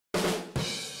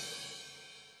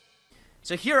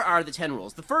So here are the 10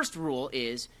 rules. The first rule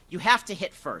is you have to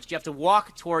hit first. You have to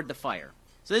walk toward the fire.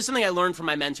 So this is something I learned from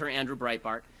my mentor, Andrew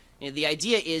Breitbart. The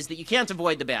idea is that you can't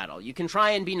avoid the battle. You can try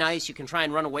and be nice. You can try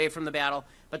and run away from the battle.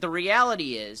 But the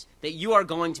reality is that you are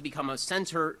going to become a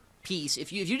centerpiece.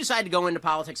 If you decide to go into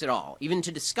politics at all, even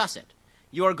to discuss it,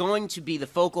 you are going to be the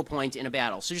focal point in a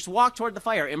battle. So just walk toward the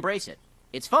fire. Embrace it.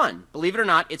 It's fun. Believe it or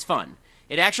not, it's fun.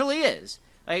 It actually is.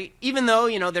 Even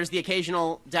though, there's the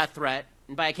occasional death threat,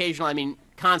 and by occasional I mean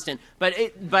constant, but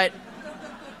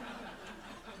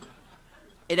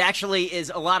it actually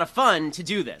is a lot of fun to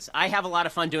do this. I have a lot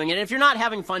of fun doing it. And if you're not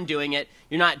having fun doing it,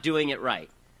 you're not doing it right.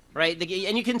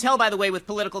 And you can tell, by the way, with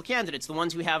political candidates, the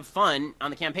ones who have fun on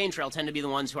the campaign trail tend to be the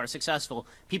ones who are successful.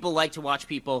 People like to watch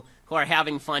people who are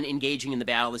having fun engaging in the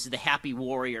battle. This is the happy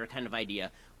warrior kind of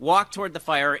idea. Walk toward the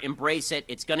fire, embrace it.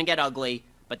 It's going to get ugly,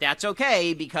 but that's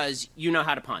okay because you know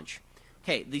how to punch.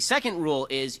 Okay, the second rule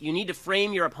is you need to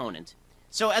frame your opponent.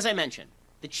 So as I mentioned,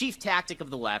 the chief tactic of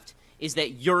the left is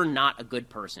that you're not a good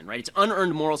person, right? It's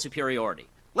unearned moral superiority.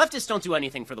 Leftists don't do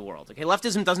anything for the world, okay?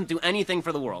 Leftism doesn't do anything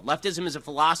for the world. Leftism is a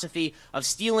philosophy of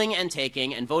stealing and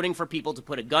taking and voting for people to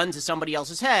put a gun to somebody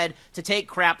else's head to take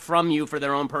crap from you for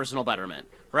their own personal betterment,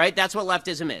 right? That's what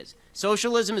leftism is.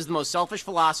 Socialism is the most selfish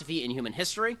philosophy in human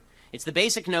history. It's the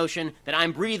basic notion that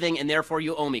I'm breathing and therefore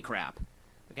you owe me crap,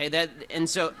 okay?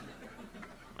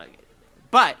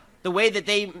 But the way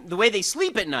they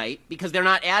sleep at night, because they're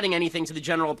not adding anything to the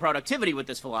general productivity with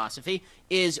this philosophy,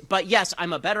 is, but yes,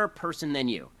 I'm a better person than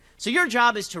you. So your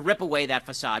job is to rip away that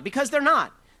facade, because they're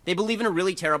not. They believe in a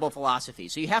really terrible philosophy.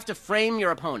 So you have to frame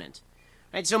your opponent.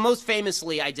 Right? So most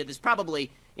famously, I did this probably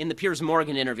in the Piers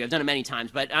Morgan interview. I've done it many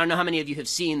times, but I don't know how many of you have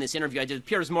seen this interview. I did with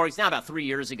Piers Morgan, it's now about 3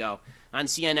 years ago, on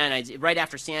CNN, right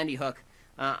after Sandy Hook.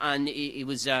 It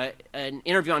was an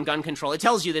interview on gun control. It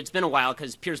tells you that it's been a while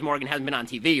because Piers Morgan hasn't been on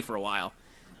TV for a while,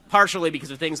 partially because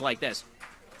of things like this.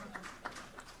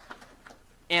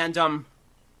 And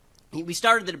we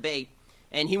started the debate,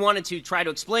 and he wanted to try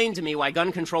to explain to me why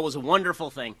gun control was a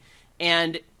wonderful thing.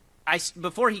 And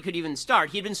before he could even start,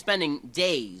 he'd been spending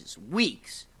days,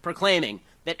 weeks, proclaiming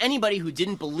that anybody who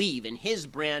didn't believe in his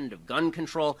brand of gun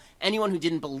control, anyone who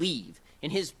didn't believe in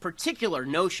his particular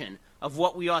notion of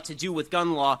what we ought to do with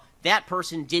gun law, that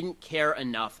person didn't care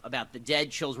enough about the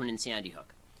dead children in Sandy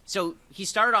Hook. So he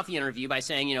started off the interview by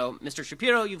saying, Mr.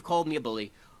 Shapiro, you've called me a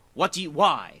bully.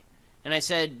 Why? And I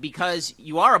said, because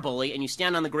you are a bully and you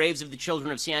stand on the graves of the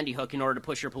children of Sandy Hook in order to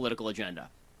push your political agenda.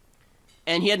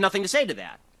 And he had nothing to say to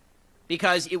that,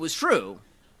 because it was true.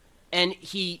 And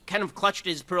he kind of clutched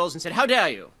his pearls and said, how dare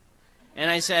you?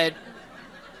 And I said,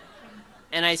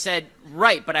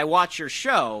 right, but I watch your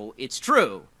show. It's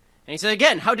true. And he said,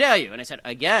 again, how dare you? And I said,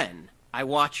 again, I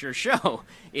watch your show.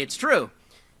 It's true.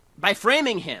 By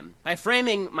framing him, by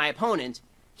framing my opponent,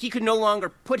 he could no longer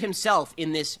put himself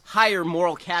in this higher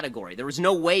moral category. There was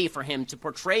no way for him to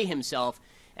portray himself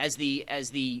as the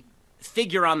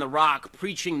figure on the rock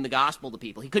preaching the gospel to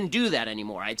people. He couldn't do that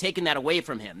anymore. I had taken that away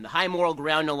from him. The high moral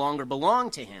ground no longer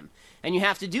belonged to him. And you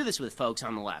have to do this with folks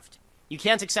on the left. You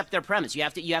can't accept their premise. You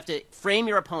have to frame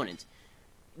your opponent.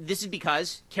 This is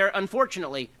because,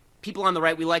 unfortunately, people on the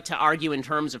right, we like to argue in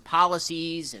terms of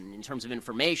policies and in terms of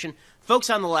information. Folks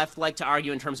on the left like to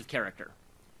argue in terms of character.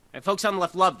 Right? Folks on the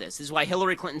left love this. This is why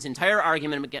Hillary Clinton's entire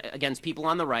argument against people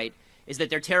on the right is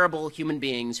that they're terrible human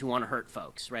beings who want to hurt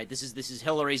folks. Right? This is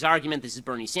Hillary's argument. This is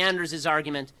Bernie Sanders'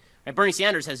 argument. Right? Bernie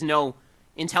Sanders has no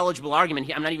intelligible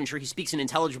argument. I'm not even sure he speaks an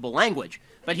intelligible language.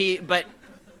 But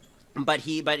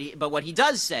what he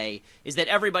does say is that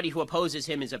everybody who opposes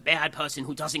him is a bad person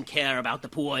who doesn't care about the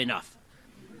poor enough,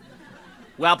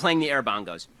 while playing the air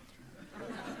bongos.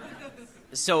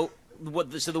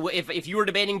 If you were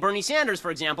debating Bernie Sanders,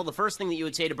 for example, the first thing that you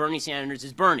would say to Bernie Sanders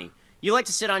is, Bernie, you like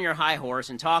to sit on your high horse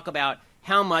and talk about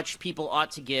how much people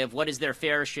ought to give, what is their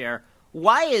fair share.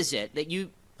 Why is it that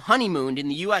you honeymooned in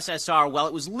the USSR while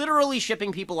it was literally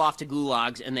shipping people off to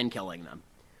gulags and then killing them?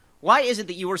 Why is it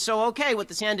that you were so okay with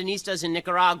the Sandinistas in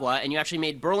Nicaragua and you actually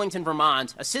made Burlington,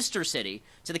 Vermont, a sister city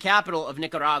to the capital of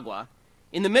Nicaragua,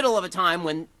 in the middle of a time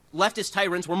when leftist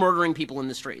tyrants were murdering people in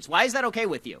the streets? Why is that okay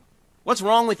with you? What's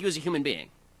wrong with you as a human being?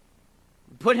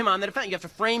 Put him on the defense. You have to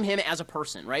frame him as a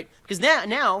person, right? Because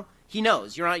now he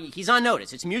knows. He's on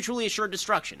notice. It's mutually assured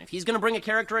destruction. If he's going to bring a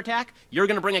character attack, you're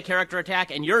going to bring a character attack,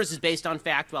 and yours is based on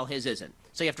fact while his isn't.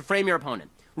 So you have to frame your opponent.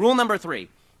 Rule number 3,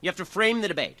 you have to frame the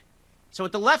debate. So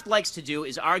what the left likes to do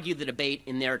is argue the debate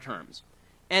in their terms.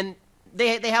 And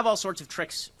they have all sorts of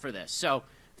tricks for this. So,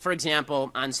 for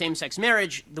example, on same-sex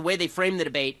marriage, the way they frame the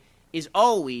debate is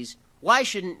always, why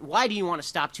do you want to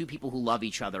stop two people who love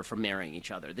each other from marrying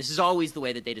each other? This is always the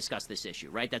way that they discuss this issue,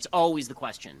 right? That's always the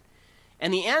question.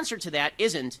 And the answer to that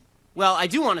isn't, well, I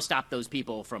do want to stop those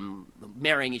people from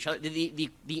marrying each other.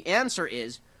 The answer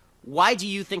is, why do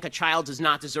you think a child does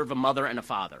not deserve a mother and a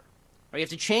father? Or you have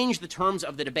to change the terms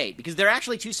of the debate, because they're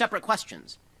actually two separate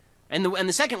questions. And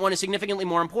the second one is significantly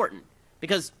more important,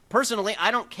 because personally,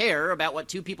 I don't care about what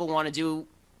two people want to do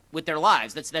with their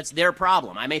lives. That's their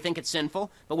problem. I may think it's sinful,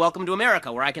 but welcome to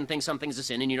America, where I can think something's a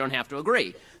sin and you don't have to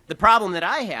agree. The problem that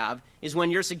I have is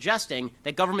when you're suggesting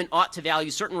that government ought to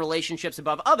value certain relationships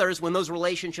above others when those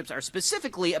relationships are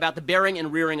specifically about the bearing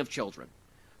and rearing of children.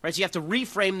 Right? So you have to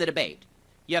reframe the debate.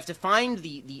 You have to find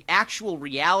the actual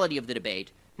reality of the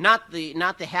debate, not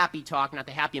the happy talk, not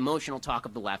the happy emotional talk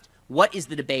of the left. What is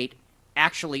the debate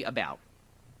actually about?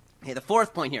 Okay, the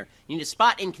fourth point here, you need to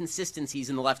spot inconsistencies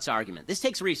in the left's argument. This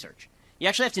takes research. You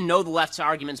actually have to know the left's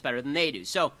arguments better than they do.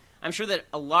 So I'm sure that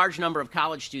a large number of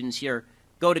college students here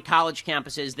go to college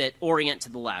campuses that orient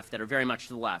to the left, that are very much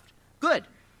to the left. Good,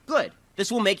 good.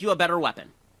 This will make you a better weapon.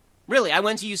 Really, I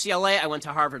went to UCLA, I went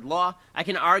to Harvard Law. I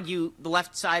can argue the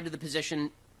left side of the position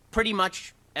pretty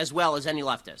much as well as any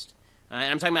leftist. And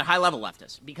I'm talking about high-level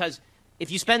leftists, because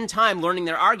if you spend time learning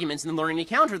their arguments and then learning to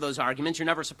counter those arguments, you're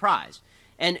never surprised.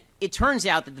 And it turns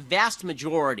out that the vast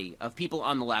majority of people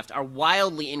on the left are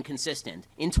wildly inconsistent,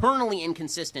 internally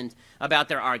inconsistent about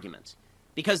their arguments.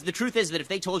 Because the truth is that if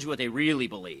they told you what they really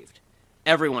believed,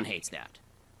 everyone hates that.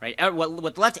 Right?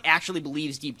 What the left actually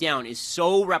believes deep down is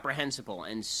so reprehensible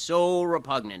and so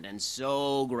repugnant and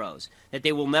so gross that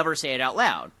they will never say it out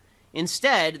loud.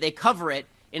 Instead, they cover it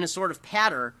in a sort of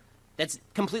patter that's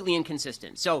completely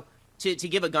inconsistent. So to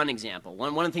give a gun example, one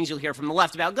of the things you'll hear from the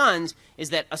left about guns is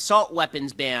that assault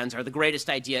weapons bans are the greatest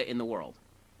idea in the world,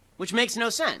 which makes no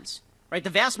sense. Right? The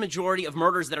vast majority of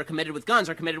murders that are committed with guns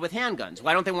are committed with handguns.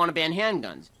 Why don't they want to ban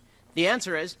handguns? The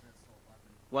answer is,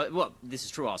 well, this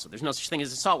is true also. There's no such thing as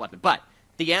an assault weapon. But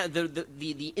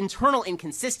the internal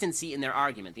inconsistency in their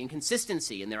argument,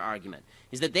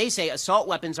 is that they say assault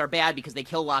weapons are bad because they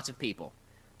kill lots of people.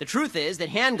 The truth is that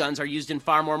handguns are used in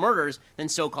far more murders than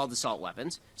so-called assault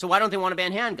weapons. So why don't they want to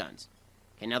ban handguns?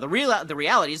 Okay, now the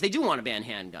reality is they do want to ban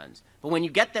handguns. But when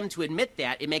you get them to admit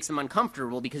that, it makes them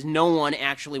uncomfortable because no one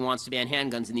actually wants to ban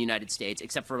handguns in the United States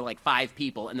except for like 5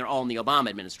 people, and they're all in the Obama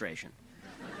administration.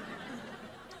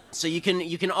 So you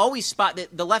can always spot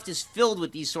that the left is filled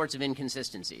with these sorts of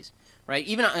inconsistencies, right?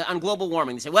 Even on global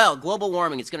warming, they say, well, global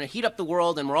warming, it's going to heat up the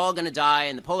world and we're all going to die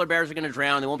and the polar bears are going to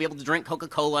drown. They won't be able to drink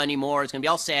Coca-Cola anymore. It's going to be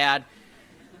all sad.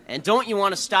 And don't you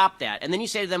want to stop that? And then you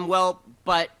say to them, well,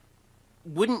 but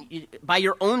by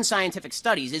your own scientific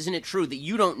studies, isn't it true that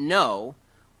you don't know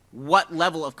what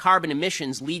level of carbon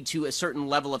emissions lead to a certain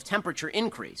level of temperature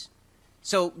increase?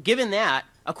 So given that,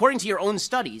 according to your own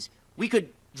studies, we could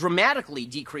dramatically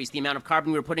decrease the amount of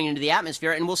carbon we're putting into the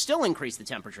atmosphere, and we'll still increase the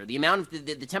temperature. The amount of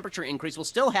the temperature increase will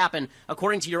still happen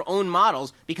according to your own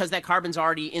models because that carbon's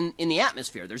already in the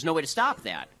atmosphere. There's no way to stop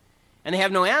that. And they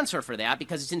have no answer for that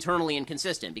because it's internally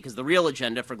inconsistent, because the real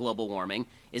agenda for global warming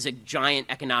is a giant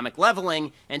economic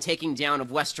leveling and taking down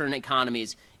of Western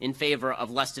economies in favor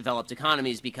of less developed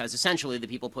economies, because essentially the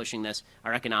people pushing this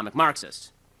are economic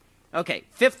Marxists. Okay,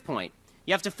 fifth point.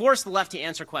 You have to force the left to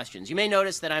answer questions. You may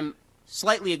notice that I'm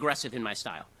slightly aggressive in my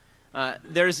style.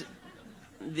 There's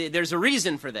a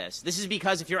reason for this. This is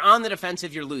because if you're on the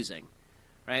defensive, you're losing.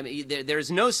 Right?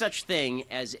 There's no such thing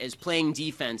as playing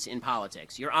defense in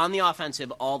politics. You're on the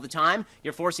offensive all the time.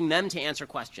 You're forcing them to answer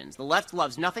questions. The left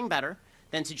loves nothing better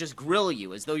than to just grill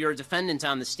you as though you're a defendant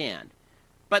on the stand.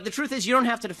 But the truth is you don't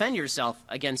have to defend yourself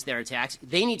against their attacks.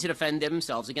 They need to defend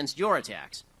themselves against your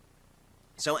attacks.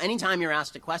 So anytime you're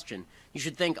asked a question, you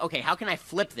should think, okay, how can I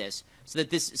flip this so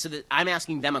that I'm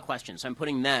asking them a question, so I'm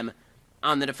putting them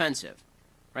on the defensive,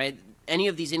 right? Any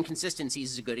of these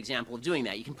inconsistencies is a good example of doing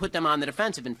that. You can put them on the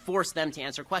defensive and force them to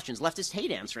answer questions. Leftists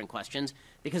hate answering questions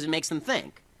because it makes them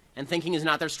think, and thinking is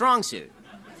not their strong suit.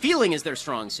 Feeling is their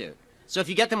strong suit. So if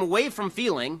you get them away from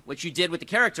feeling, which you did with the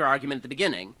character argument at the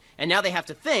beginning, and now they have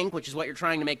to think, which is what you're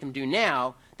trying to make them do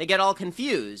now, they get all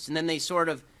confused, and then they sort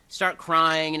of start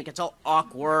crying, and it gets all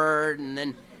awkward, and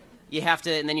then you have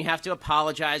to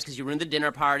apologize because you ruined the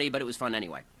dinner party, but it was fun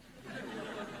anyway.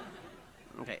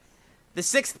 Okay. The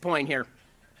sixth point here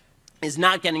is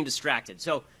not getting distracted.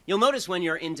 So you'll notice when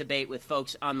you're in debate with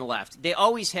folks on the left, they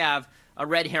always have a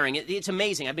red herring. It's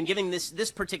amazing. I've been giving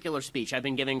this particular speech, I've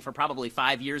been giving for probably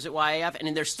 5 years at YAF,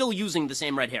 and they're still using the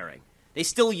same red herring. They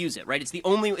still use it, right? It's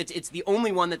the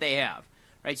only one that they have,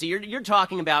 right? So you're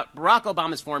talking about Barack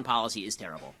Obama's foreign policy is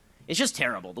terrible. It's just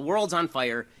terrible. The world's on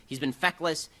fire. He's been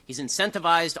feckless. He's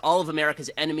incentivized all of America's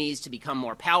enemies to become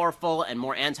more powerful and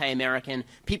more anti-American.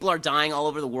 People are dying all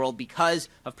over the world because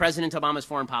of President Obama's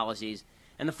foreign policies.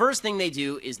 And the first thing they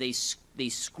do is they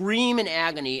scream in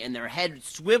agony, and their head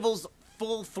swivels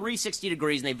full 360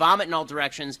 degrees, and they vomit in all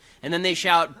directions, and then they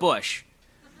shout, Bush,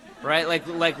 right?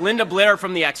 Like Linda Blair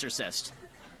from The Exorcist,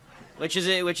 which is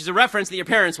a reference that your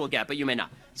parents will get, but you may not.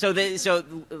 So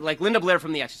like Linda Blair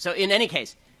from The Exorcist. So in any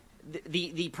case,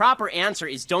 the proper answer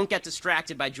is don't get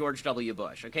distracted by George W.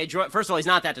 Bush, okay? First of all, he's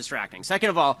not that distracting.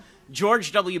 Second of all,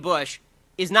 George W. Bush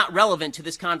is not relevant to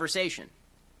this conversation.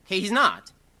 Okay, he's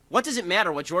not. What does it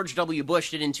matter what George W.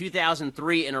 Bush did in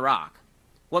 2003 in Iraq?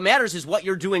 What matters is what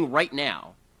you're doing right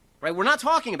now, right? We're not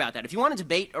talking about that. If you want to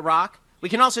debate Iraq, we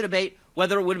can also debate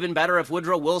whether it would have been better if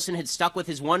Woodrow Wilson had stuck with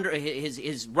his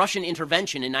Russian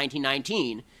intervention in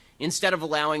 1919 instead of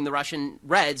allowing the Russian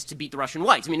Reds to beat the Russian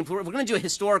Whites. I mean, if we're going to do a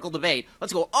historical debate,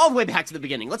 let's go all the way back to the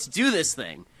beginning. Let's do this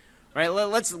thing, right?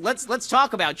 Let's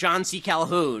talk about John C.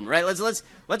 Calhoun, right?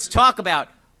 Let's talk about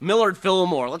Millard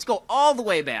Fillmore. Let's go all the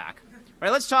way back,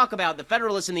 right? Let's talk about the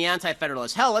Federalists and the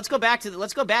Anti-Federalists. Hell, let's go back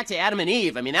to Adam and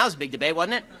Eve. I mean, that was a big debate,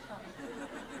 wasn't it?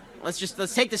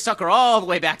 Let's take this sucker all the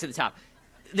way back to the top.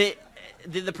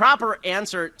 The proper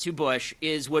answer to Bush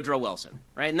is Woodrow Wilson,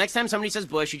 right? Next time somebody says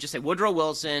Bush, you just say Woodrow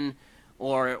Wilson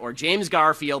or James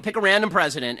Garfield. Pick a random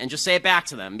president and just say it back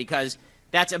to them, because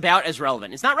that's about as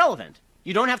relevant. It's not relevant.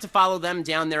 You don't have to follow them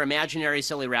down their imaginary,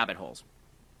 silly rabbit holes.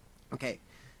 Okay,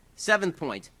 7th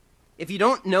point. If you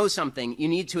don't know something, you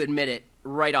need to admit it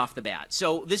right off the bat.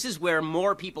 So this is where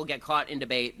more people get caught in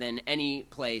debate than any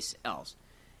place else.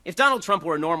 If Donald Trump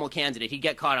were a normal candidate, he'd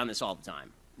get caught on this all the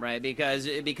time. Right,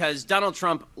 because Donald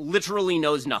Trump literally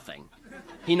knows nothing.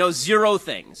 He knows 0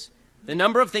 things. The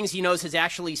number of things he knows has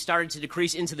actually started to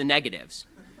decrease into the negatives.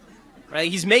 Right,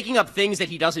 he's making up things that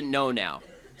he doesn't know now.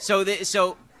 So one of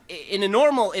the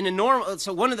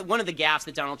gaffes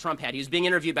that Donald Trump had, he was being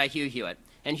interviewed by Hugh Hewitt,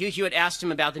 and Hugh Hewitt asked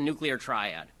him about the nuclear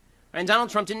triad. Right, and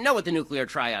Donald Trump didn't know what the nuclear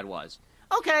triad was.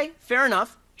 Okay, fair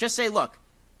enough. Just say, look,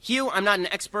 Hugh, I'm not an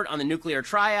expert on the nuclear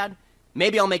triad.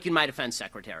 Maybe I'll make you my defense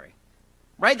secretary.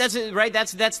 Right? That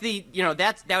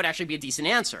would actually be a decent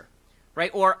answer.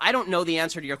 Right? Or, I don't know the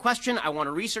answer to your question. I want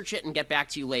to research it and get back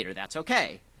to you later. That's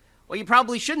okay. What you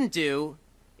probably shouldn't do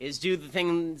is do the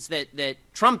things that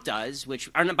Trump does,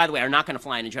 which, by the way, are not going to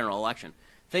fly in a general election.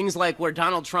 Things like where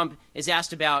Donald Trump is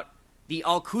asked about the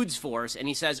Al-Quds force, and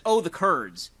he says, oh, the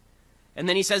Kurds. And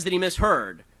then he says that he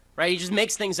misheard. Right? He just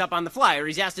makes things up on the fly. Or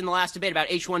he's asked in the last debate about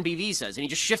H-1B visas, and he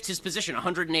just shifts his position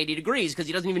 180 degrees because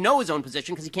he doesn't even know his own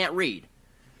position because he can't read.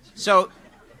 So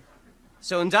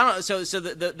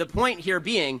the point here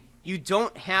being, you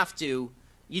don't have to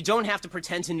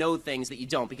pretend to know things that you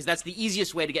don't, because that's the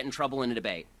easiest way to get in trouble in a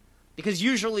debate. Because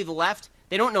usually the left,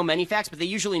 they don't know many facts, but they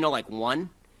usually know like one,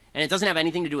 and it doesn't have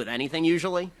anything to do with anything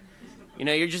usually. You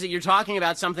know, you're talking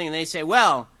about something, and they say,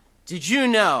 well, did you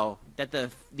know that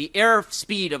the air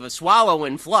speed of a swallow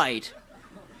in flight,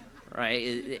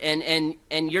 right?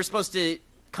 And you're supposed to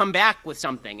come back with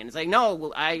something, and it's like,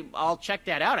 no, I'll check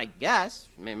that out, I guess.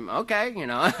 I mean, okay, you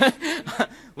know.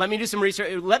 Let me do some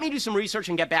research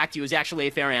and get back to you is actually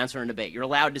a fair answer in debate. You're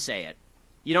allowed to say it.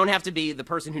 You don't have to be the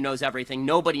person who knows everything.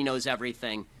 Nobody knows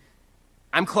everything.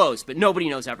 I'm close, but nobody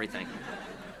knows everything.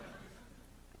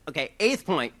 Okay, 8th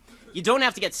point, you don't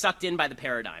have to get sucked in by the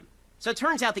paradigm. So it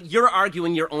turns out that you're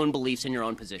arguing your own beliefs and your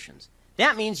own positions.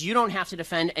 That means you don't have to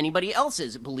defend anybody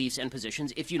else's beliefs and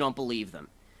positions if you don't believe them.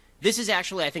 This is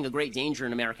actually, I think, a great danger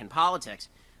in American politics,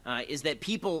 is that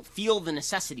people feel the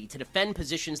necessity to defend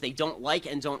positions they don't like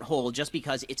and don't hold just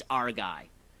because it's our guy.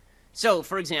 So,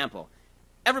 for example,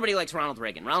 everybody likes Ronald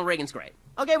Reagan. Ronald Reagan's great.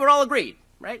 Okay, we're all agreed,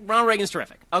 right? Ronald Reagan's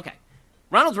terrific. Okay.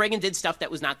 Ronald Reagan did stuff that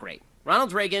was not great.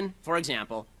 Ronald Reagan, for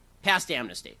example, passed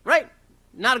amnesty, right?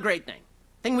 Not a great thing.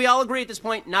 Thing we all agree at this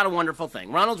point, not a wonderful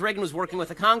thing. Ronald Reagan was working with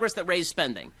a Congress that raised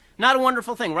spending. Not a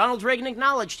wonderful thing. Ronald Reagan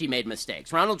acknowledged he made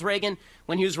mistakes. Ronald Reagan,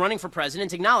 when he was running for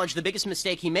president, acknowledged the biggest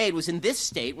mistake he made was in this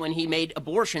state when he made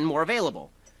abortion more available.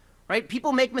 Right?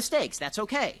 People make mistakes. That's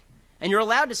okay. And you're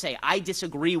allowed to say, I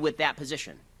disagree with that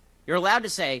position. You're allowed to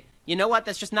say, you know what,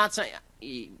 that's just not something,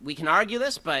 we can argue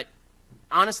this, but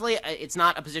honestly, it's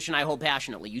not a position I hold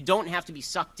passionately. You don't have to be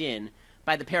sucked in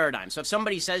by the paradigm. So if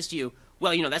somebody says to you,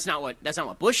 well, you know, that's not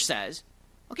what Bush says.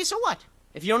 Okay, so what?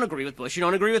 If you don't agree with Bush, you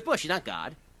don't agree with Bush. He's not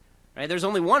God, right? There's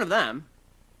only one of them.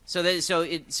 So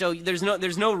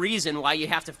there's no reason why you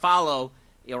have to follow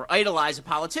or idolize a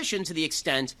politician to the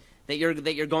extent that you're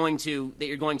going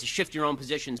to shift your own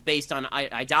positions based on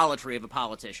idolatry of a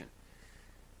politician.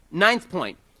 9th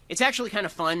point. It's actually kind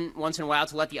of fun once in a while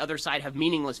to let the other side have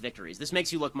meaningless victories. This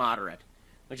makes you look moderate,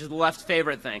 which is the left's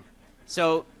favorite thing.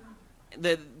 So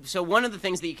one of the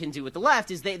things that you can do with the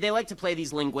left is they like to play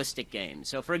these linguistic games.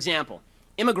 So, for example,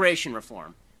 immigration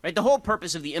reform. Right? The whole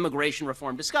purpose of the immigration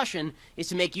reform discussion is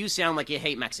to make you sound like you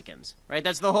hate Mexicans. Right?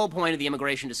 That's the whole point of the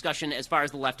immigration discussion as far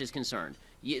as the left is concerned.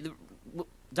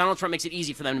 Donald Trump makes it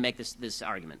easy for them to make this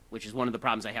argument, which is one of the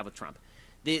problems I have with Trump.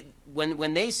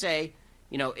 When they say,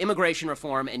 you know, immigration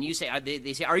reform, and you say,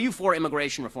 they say, are you for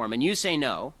immigration reform? And you say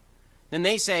no, then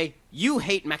they say, you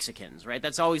hate Mexicans, right?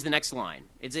 That's always the next line.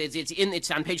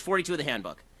 It's on page 42 of the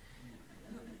handbook.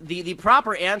 The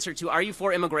proper answer to, are you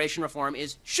for immigration reform,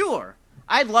 is sure,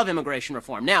 I'd love immigration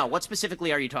reform. Now, what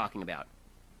specifically are you talking about?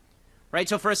 Right?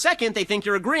 So for a second, they think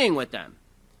you're agreeing with them.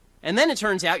 And then it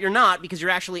turns out you're not, because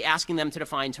you're actually asking them to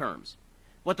define terms.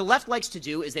 What the left likes to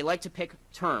do is they like to pick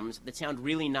terms that sound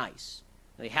really nice.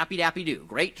 Like happy-dappy-do,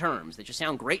 great terms that just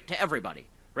sound great to everybody.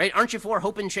 Right? Aren't you for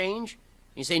hope and change?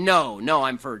 And you say, no,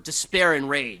 I'm for despair and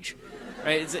rage.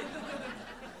 Right?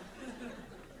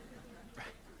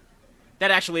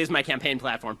 That actually is my campaign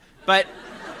platform. But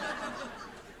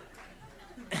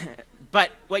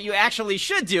what you actually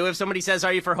should do if somebody says,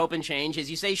 are you for hope and change, is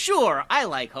you say, sure, I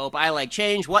like hope, I like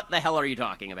change. What the hell are you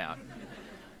talking about?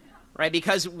 Right?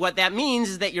 Because what that means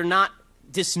is that you're not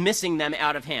dismissing them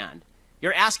out of hand.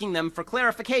 You're asking them for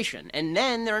clarification, and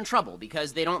then they're in trouble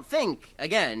because they don't think,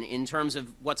 again, in terms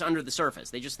of what's under the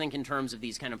surface. They just think in terms of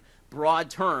these kind of broad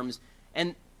terms,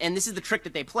 and this is the trick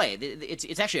that they play.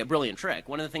 It's actually a brilliant trick.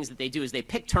 One of the things that they do is they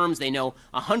pick terms they know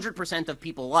 100% of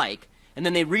people like, and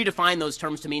then they redefine those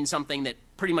terms to mean something that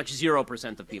pretty much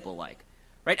 0% of people like.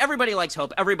 Right? Everybody likes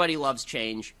hope. Everybody loves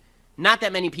change. Not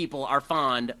that many people are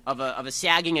fond of a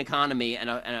sagging economy and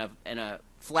a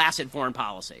flaccid foreign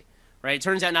policy. Right? It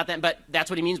turns out not that, but that's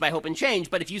what he means by hope and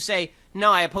change. But if you say,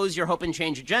 no, I oppose your hope and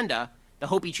change agenda, the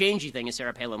hopey-changey thing, as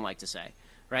Sarah Palin liked to say,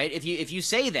 right? If you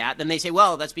say that, then they say,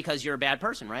 well, that's because you're a bad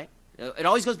person, right? It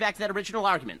always goes back to that original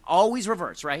argument. Always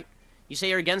reverse, right? You say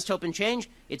you're against hope and change,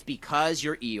 it's because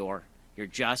you're Eeyore. You're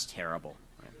just terrible.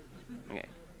 Right? Okay.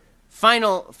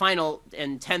 Final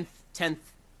and tenth kind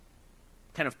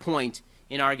of point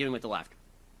in arguing with the left,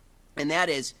 and that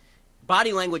is,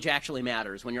 body language actually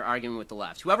matters when you're arguing with the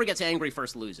left. Whoever gets angry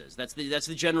first loses. That's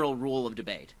the general rule of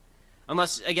debate.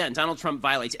 Unless, again, Donald Trump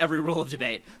violates every rule of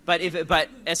debate. But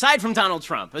aside from Donald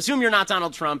Trump, assume you're not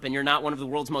Donald Trump and you're not one of the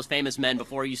world's most famous men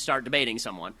before you start debating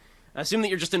someone. Assume that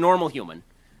you're just a normal human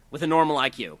with a normal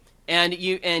IQ, and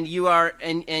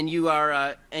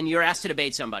you're asked to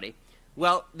debate somebody.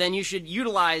 Well, then you should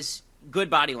utilize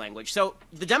good body language. So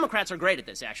the Democrats are great at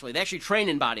this, actually. They actually train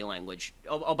in body language.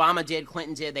 Obama did,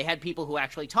 Clinton did. They had people who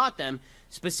actually taught them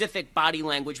specific body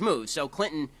language moves. So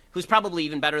Clinton, who's probably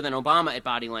even better than Obama at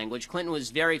body language, Clinton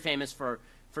was very famous for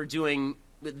doing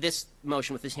this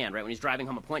motion with his hand, right? When he's driving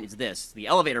home a point, it's this, the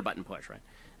elevator button push, right?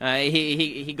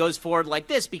 He goes forward like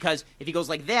this because if he goes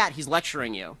like that, he's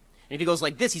lecturing you. And if he goes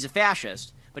like this, he's a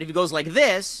fascist. But if he goes like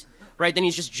this, right, then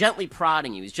he's just gently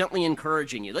prodding you. He's gently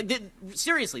encouraging you. Like,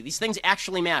 seriously, these things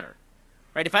actually matter.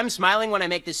 Right? If I'm smiling when I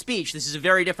make this speech, this is a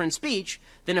very different speech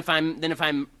than if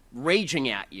I'm raging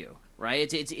at you. Right?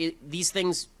 These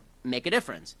things make a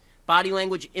difference. Body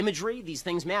language, imagery, these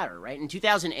things matter. Right? In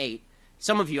 2008,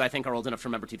 some of you, I think, are old enough to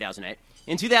remember 2008.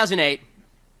 In 2008,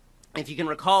 if you can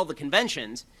recall the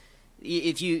conventions,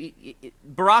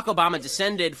 Barack Obama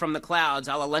descended from the clouds,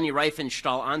 a la Leni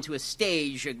Riefenstahl, onto a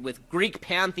stage with Greek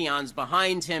pantheons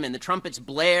behind him, and the trumpets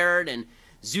blared, and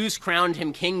Zeus crowned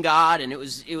him king god, and it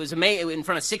was amazing, in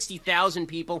front of 60,000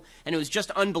 people, and it was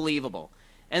just unbelievable.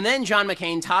 And then John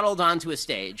McCain toddled onto a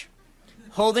stage,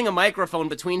 holding a microphone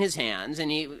between his hands,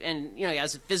 and he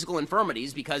has physical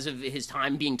infirmities because of his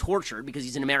time being tortured, because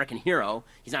he's an American hero.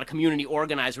 He's not a community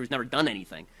organizer who's never done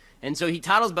anything. And so he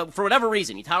toddles, but for whatever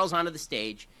reason, he toddles onto the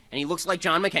stage, and he looks like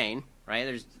John McCain, right?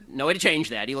 There's no way to change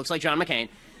that. He looks like John McCain.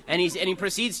 And he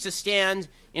proceeds to stand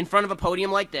in front of a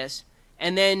podium like this,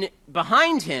 and then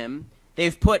behind him,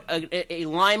 they've put a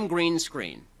lime green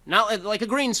screen. Not like a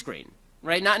green screen,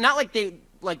 right? Not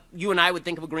like you and I would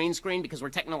think of a green screen because we're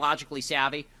technologically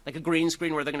savvy, like a green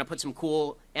screen where they're going to put some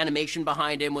cool animation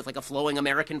behind him with like a flowing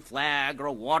American flag or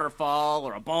a waterfall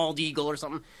or a bald eagle or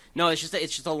something. No, it's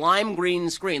just a lime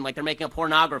green screen, like they're making a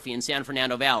pornography in San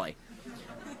Fernando Valley.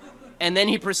 And then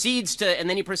he proceeds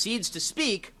to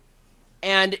speak,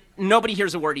 and nobody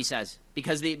hears a word he says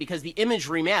because the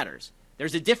imagery matters.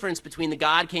 There's a difference between the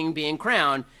God King being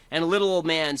crowned and a little old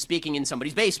man speaking in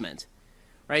somebody's basement.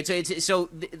 Right, so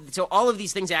all of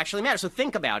these things actually matter. So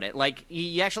think about it. Like,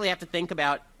 you actually have to think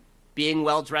about being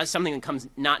well dressed, something that comes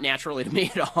not naturally to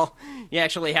me at all. You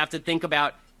actually have to think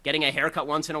about getting a haircut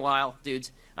once in a while,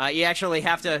 dudes. You actually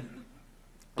have to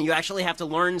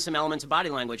learn some elements of body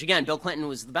language. Again, Bill Clinton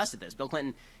was the best at this. Bill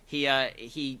Clinton, he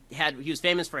was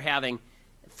famous for having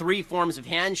 3 forms of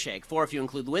handshake, 4 if you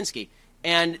include Lewinsky.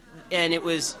 and it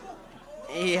was,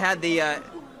 he had the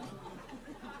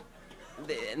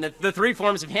three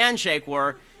forms of handshake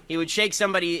were, he would shake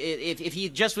somebody, if he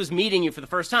just was meeting you for the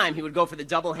first time, he would go for the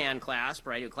double hand clasp,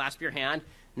 right? He would clasp your hand.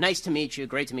 Nice to meet you,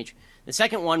 great to meet you. The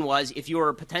second one was if you were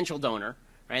a potential donor,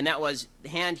 right? And that was the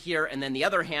hand here and then the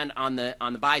other hand on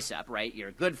the bicep, right? You're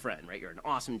a good friend, right? You're an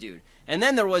awesome dude. And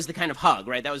then there was the kind of hug,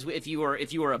 right? That was if you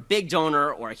were a big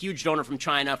donor or a huge donor from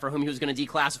China for whom he was going to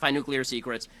declassify nuclear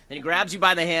secrets. Then he grabs you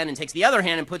by the hand and takes the other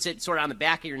hand and puts it sort of on the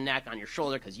back of your neck, on your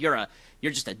shoulder, because you're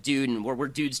just a dude and we're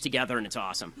dudes together and it's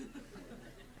awesome.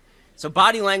 So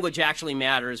body language actually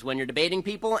matters when you're debating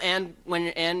people and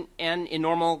and in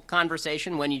normal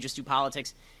conversation when you just do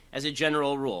politics as a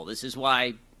general rule. This is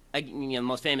why, the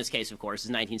most famous case, of course, is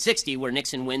 1960, where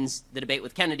Nixon wins the debate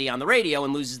with Kennedy on the radio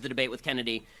and loses the debate with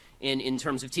Kennedy in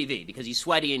terms of TV, because he's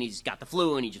sweaty and he's got the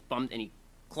flu and he just bumped and he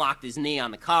clocked his knee on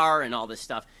the car and all this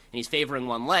stuff and he's favoring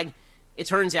one leg. It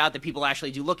turns out that people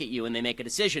actually do look at you and they make a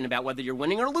decision about whether you're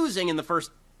winning or losing in the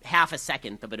first half a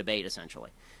second of a debate, essentially.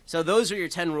 So those are your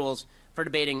 10 rules for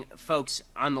debating folks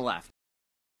on the left.